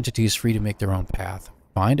 Traveler entity is free to make their own path.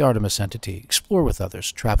 Find Artemis entity. Explore with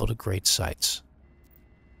others. Travel to great sights.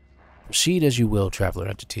 Proceed as you will, traveler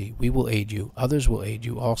entity. We will aid you. Others will aid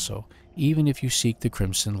you also, even if you seek the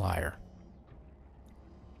Crimson Lyre.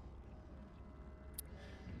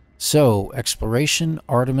 So, exploration,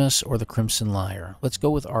 Artemis, or the Crimson Lyre. Let's go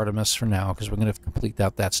with Artemis for now, because we're going to complete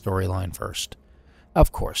out that storyline first.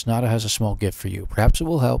 Of course, Nada has a small gift for you. Perhaps it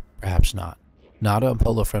will help, perhaps not. Nada and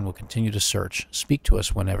Polo Friend will continue to search. Speak to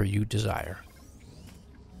us whenever you desire.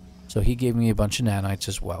 So he gave me a bunch of nanites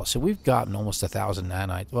as well. So we've gotten almost 1,000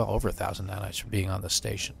 nanites, well, over 1,000 nanites from being on the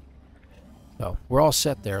station. So we're all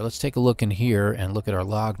set there. Let's take a look in here and look at our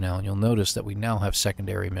log now, and you'll notice that we now have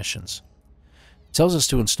secondary missions. It tells us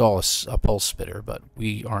to install a pulse spitter, but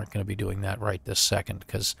we aren't going to be doing that right this second,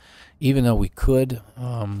 because even though we could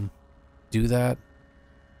do that,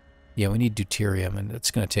 yeah, we need deuterium, and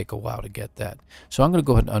it's going to take a while to get that. So I'm going to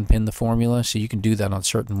go ahead and unpin the formula, so you can do that on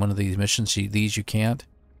certain one of these missions. See, these you can't,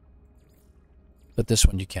 but this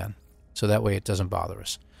one you can. So that way it doesn't bother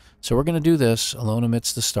us. So we're going to do this, alone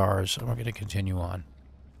amidst the stars, and we're going to continue on.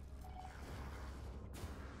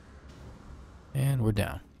 And we're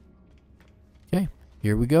down. Okay,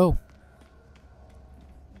 here we go.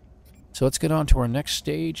 So let's get on to our next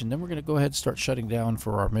stage, and then we're going to go ahead and start shutting down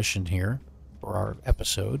for our mission here, for our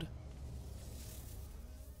episode.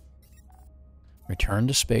 Return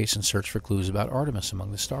to space and search for clues about Artemis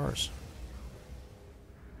among the stars.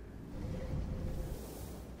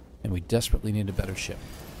 And we desperately need a better ship.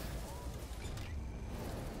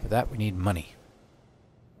 For that, we need money.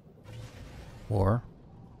 Or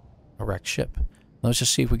a wrecked ship. Let's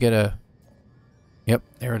just see if we get a... Yep,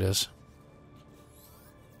 there it is.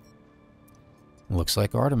 Looks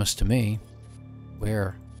like Artemis to me.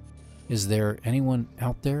 Where? Is there anyone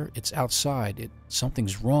out there? It's outside.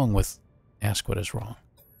 Something's wrong with... Ask what is wrong.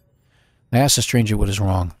 I ask the stranger what is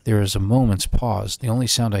wrong. There is a moment's pause. The only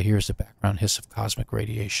sound I hear is the background hiss of cosmic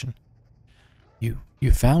radiation. You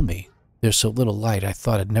found me. There's so little light, I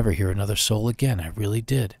thought I'd never hear another soul again. I really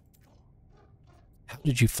did. How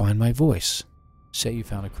did you find my voice? Say you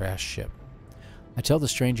found a crashed ship. I tell the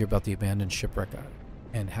stranger about the abandoned shipwreck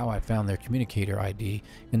and how I found their communicator ID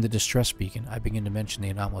in the distress beacon. I begin to mention the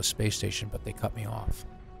anomalous space station, but they cut me off.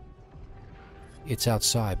 It's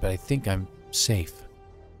outside, but I think I'm safe.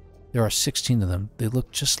 There are 16 of them. They look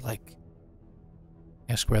just like...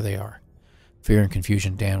 Ask where they are. Fear and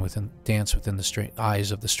confusion dance within the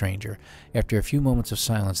eyes of the stranger. After a few moments of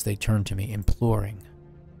silence, they turn to me, imploring.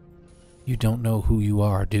 You don't know who you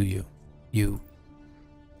are, do you?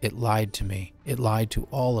 It lied to me. It lied to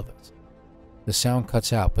all of us. The sound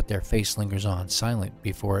cuts out, but their face lingers on, silent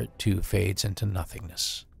before it too fades into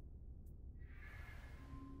nothingness.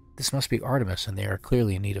 This must be Artemis, and they are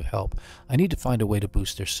clearly in need of help. I need to find a way to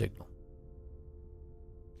boost their signal.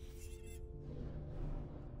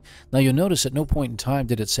 Now you'll notice at no point in time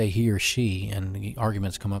did it say he or she, and the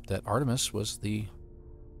arguments come up that Artemis was the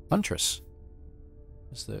huntress.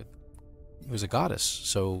 It was a goddess,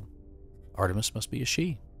 so Artemis must be a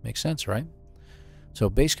she. Makes sense, right? So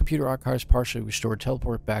base computer archives partially restored.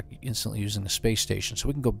 Teleport back instantly using the space station. So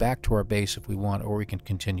we can go back to our base if we want, or we can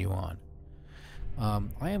continue on.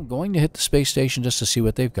 I am going to hit the space station just to see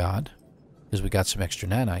what they've got, because we got some extra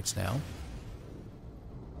nanites now.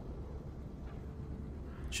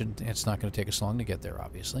 It's not going to take us long to get there,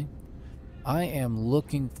 obviously. I am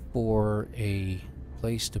looking for a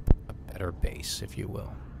place to put a better base, if you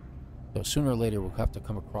will. So sooner or later we'll have to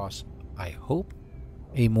come across, I hope,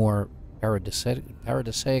 a more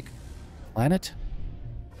paradisiac planet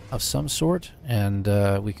of some sort,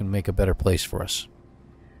 and we can make a better place for us.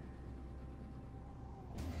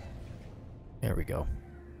 There we go.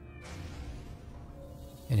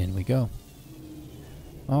 And in we go.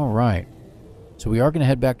 All right. So we are going to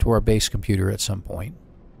head back to our base computer at some point.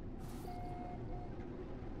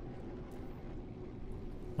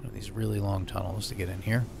 One of these really long tunnels to get in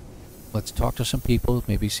here. Let's talk to some people,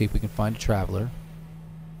 maybe see if we can find a traveler.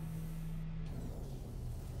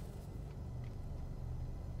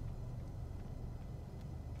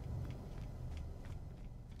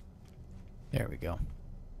 There we go.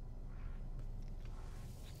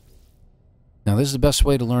 Now this is the best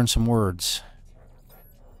way to learn some words.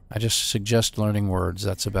 I just suggest learning words,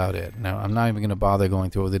 that's about it. Now I'm not even going to bother going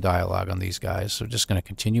through the dialogue on these guys, so just going to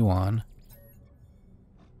continue on.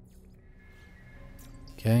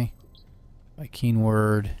 Okay. My keen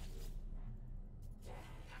word.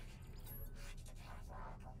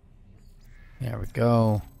 There we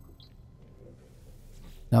go.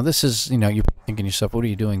 Now this is, you know, you're thinking to yourself, what are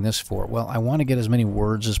you doing this for? Well, I want to get as many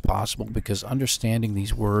words as possible because understanding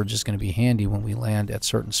these words is going to be handy when we land at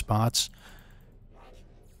certain spots.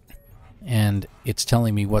 And it's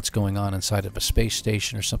telling me what's going on inside of a space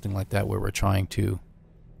station or something like that where we're trying to...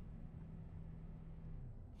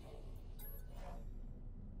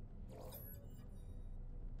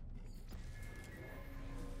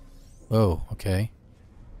 Oh, okay.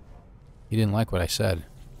 He didn't like what I said.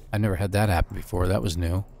 I never had that happen before. That was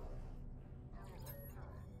new.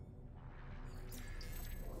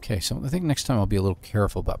 Okay, so I think next time I'll be a little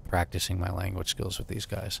careful about practicing my language skills with these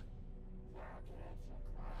guys.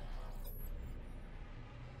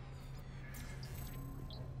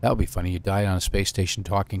 That would be funny. You died on a space station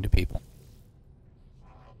talking to people.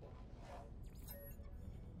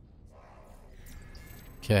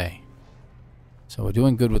 Okay. So we're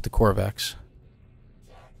doing good with the Corvex.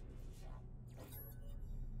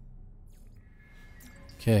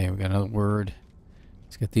 Okay, we got another word.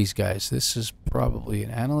 Let's get these guys. This is probably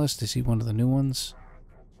an analyst. Is he one of the new ones?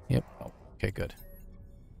 Yep. Oh, okay, good.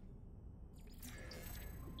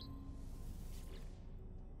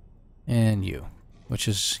 And you. Which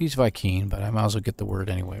is, he's Viking, but I might as well get the word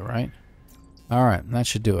anyway, right? Alright, that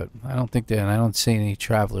should do it. I don't think that, and I don't see any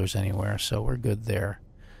travelers anywhere, so we're good there.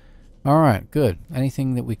 Alright, good.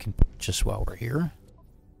 Anything that we can purchase while we're here?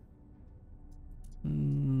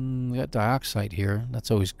 We got dioxide here. That's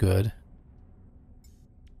always good.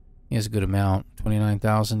 He has a good amount.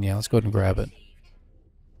 29,000. Yeah, let's go ahead and grab it.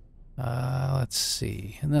 Let's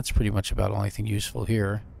see. And that's pretty much about the only thing useful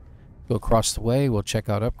here. Go across the way. We'll check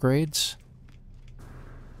out upgrades.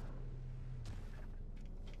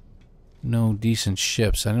 No decent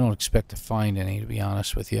ships. I don't expect to find any, to be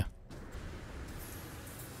honest with you.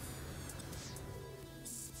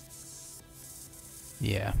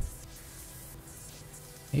 Yeah.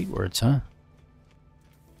 8 words, huh?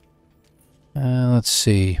 Let's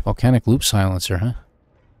see. Volcanic loop silencer, huh?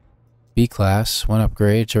 B class. 1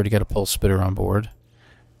 upgrade. It's already got a pulse spitter on board.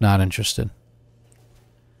 Not interested.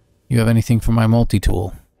 You have anything for my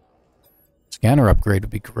multi-tool? Scanner upgrade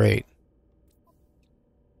would be great.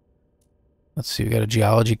 Let's see. We got a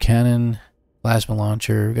geology cannon. Plasma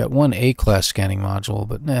launcher. We got 1 A-class scanning module,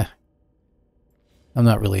 but nah. I'm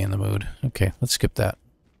not really in the mood. Okay, let's skip that.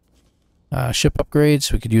 Ship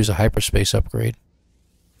upgrades. We could use a hyperspace upgrade.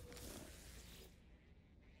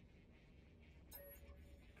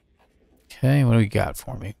 Okay, what do we got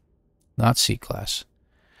for me? Not C-class.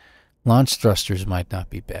 Launch thrusters might not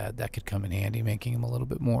be bad. That could come in handy, making them a little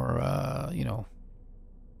bit more, you know,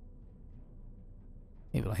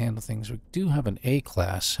 able to handle things. We do have an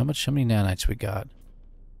A-class. How many nanites we got?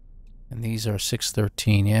 And these are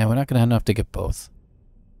 613. Yeah, we're not going to have enough to get both.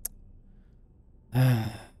 It's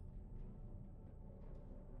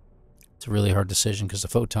a really hard decision because the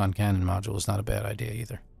photon cannon module is not a bad idea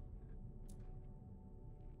either.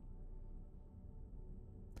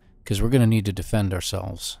 Because we're going to need to defend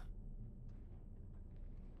ourselves.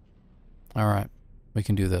 Alright, we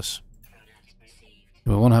can do this.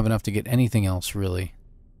 We won't have enough to get anything else, really.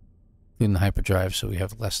 Including the hyperdrive, so we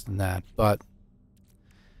have less than that. But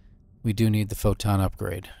we do need the photon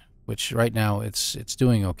upgrade, which right now it's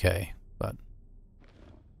doing okay. But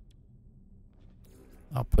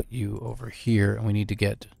I'll put you over here, and we need to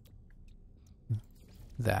get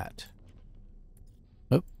that.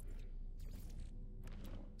 Oh.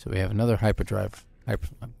 So we have another hyperdrive,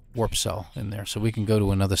 warp cell in there, so we can go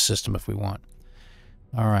to another system if we want.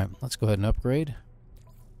 Alright, let's go ahead and upgrade.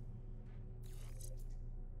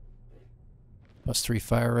 +3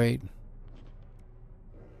 fire rate.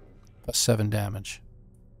 +7 damage.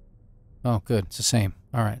 Oh, good. It's the same.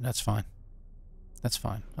 Alright, that's fine. That's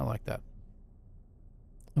fine. I like that.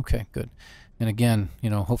 Okay, good. And again, you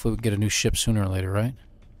know, hopefully we can get a new ship sooner or later, right?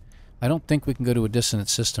 I don't think we can go to a dissonant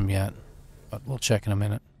system yet, but we'll check in a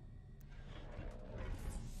minute.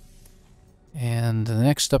 And the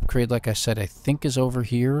next upgrade, like I said, I think is over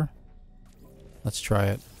here. Let's try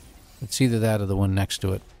it. It's either that or the one next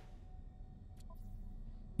to it.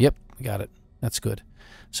 Yep, we got it. That's good.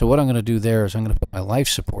 So what I'm going to do there is I'm going to put my life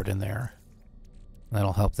support in there.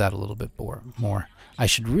 That'll help that a little bit more. I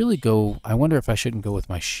should really go... I wonder if I shouldn't go with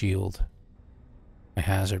my shield. My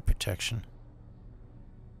hazard protection.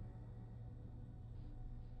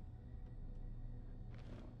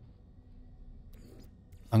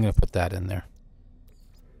 I'm going to put that in there.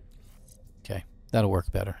 Okay, that'll work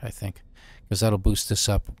better, I think. Because that'll boost this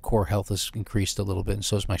up. Core health is increased a little bit, and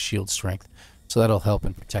so is my shield strength. So that'll help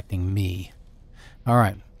in protecting me.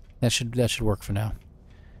 Alright, that should work for now.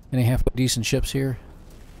 Any halfway decent ships here?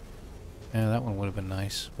 Yeah, that one would have been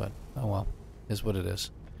nice, but oh well. Is what it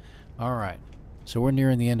is. Alright, so we're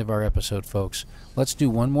nearing the end of our episode, folks. Let's do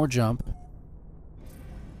one more jump.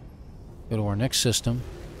 Go to our next system.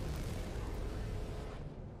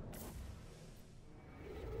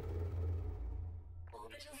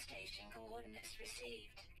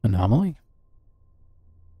 Anomaly?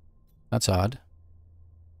 That's odd.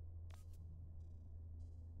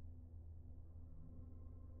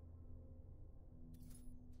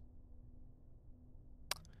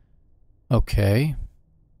 Okay.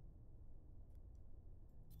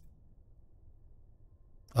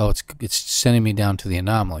 Oh, it's sending me down to the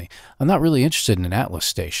anomaly. I'm not really interested in an Atlas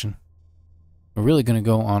station. We're really going to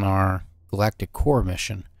go on our galactic core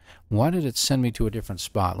mission. Why did it send me to a different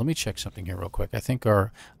spot? Let me check something here real quick. I think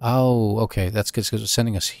our... Oh, okay. That's because it's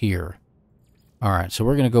sending us here. Alright, so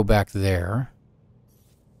we're going to go back there.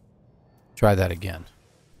 Try that again.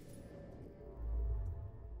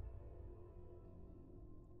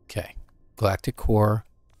 Okay. Galactic core.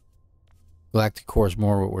 Galactic core is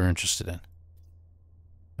more what we're interested in.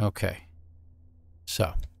 Okay.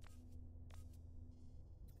 So.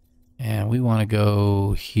 And we want to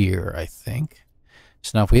go here, I think.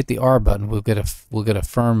 So now if we hit the R button, we'll get a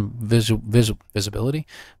firm visibility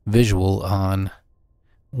visual on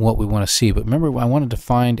what we want to see. But remember, I wanted to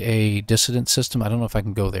find a dissident system. I don't know if I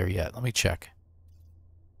can go there yet. Let me check.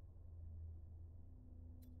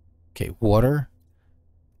 Okay, water.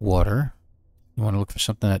 Water. You want to look for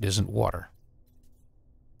something that isn't water.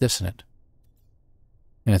 Dissonant.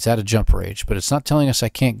 And it's at a jump range, but it's not telling us I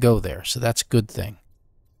can't go there, so that's a good thing.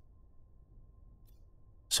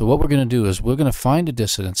 So what we're going to do is we're going to find a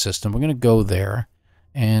dissident system. We're going to go there,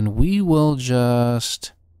 and we will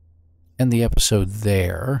just end the episode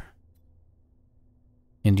there.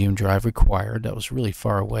 Indium drive required. That was really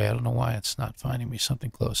far away. I don't know why it's not finding me something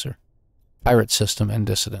closer. Pirate system and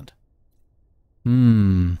dissident.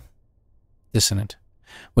 Dissonant.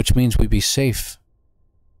 Which means we'd be safe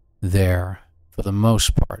there for the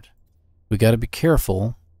most part. We got to be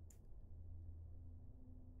careful,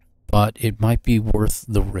 but it might be worth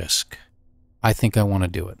the risk. I think I want to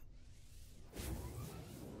do it.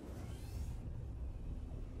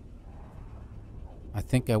 I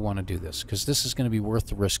think I want to do this because this is going to be worth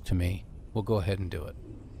the risk to me. We'll go ahead and do it.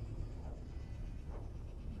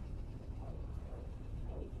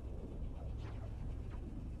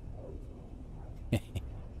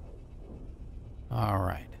 All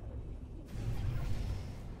right.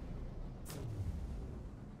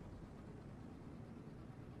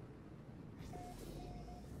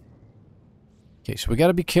 Okay, so we got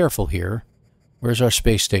to be careful here. Where's our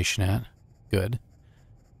space station at? Good.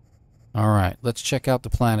 All right, let's check out the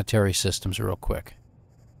planetary systems real quick.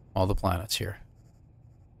 All the planets here.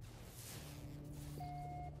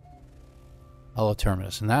 Hello,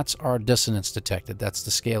 Terminus. And that's our dissonance detected. That's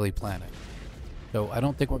the scaly planet. So I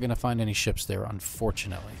don't think we're going to find any ships there,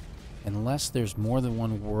 unfortunately. Unless there's more than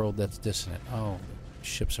one world that's dissonant. Oh,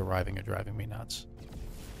 ships arriving are driving me nuts.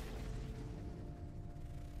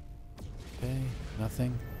 Okay,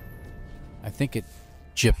 nothing. I think it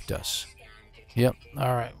gypped us. Yep,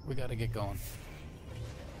 alright, we gotta get going.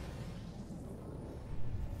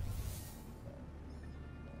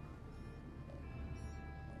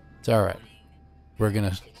 It's alright. We're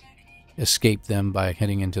gonna escape them by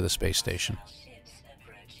heading into the space station.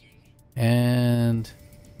 And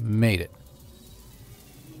made it.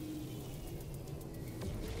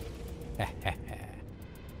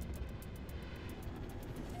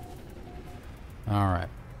 Alright.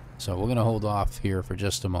 So we're going to hold off here for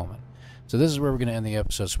just a moment. So this is where we're going to end the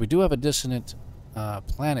episode. So we do have a dissonant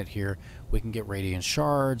planet here. We can get radiant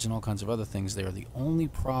shards and all kinds of other things there. The only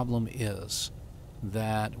problem is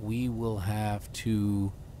that we will have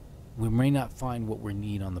to... we may not find what we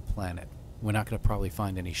need on the planet. We're not going to probably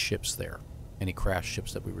find any ships there, any crash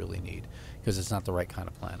ships that we really need, because it's not the right kind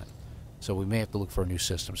of planet. So we may have to look for a new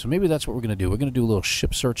system. So maybe that's what we're going to do. We're going to do a little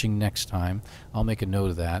ship searching next time. I'll make a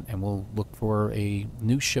note of that, and we'll look for a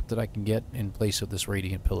new ship that I can get in place of this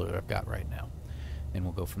radiant pillar that I've got right now. And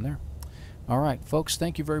we'll go from there. All right, folks,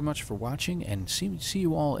 thank you very much for watching, and see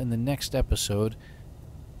you all in the next episode.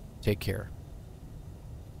 Take care.